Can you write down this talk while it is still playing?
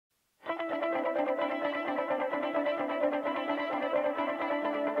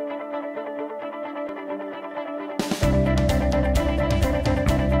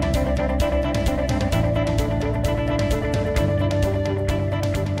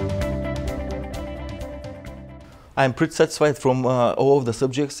I'm pretty satisfied from all of the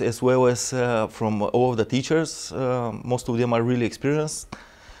subjects as well as from all of the teachers. Most of them are really experienced.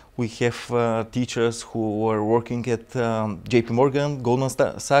 We have teachers who are working at JP Morgan, Goldman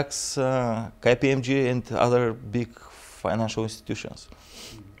Sachs, KPMG and other big financial institutions.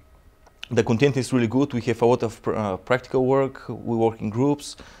 The content is really good. We have a lot of practical work. We work in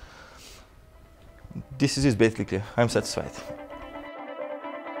groups. This is it basically. I'm satisfied.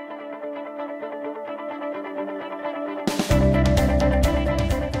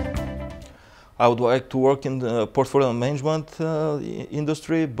 I would like to work in the portfolio management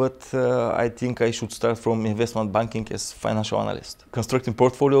industry, but I think I should start from investment banking as financial analyst. Constructing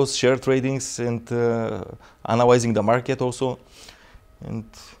portfolios, share tradings, and analyzing the market also. And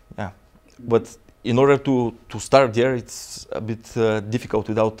yeah, but in order to start there, it's a bit difficult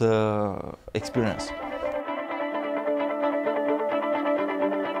without experience.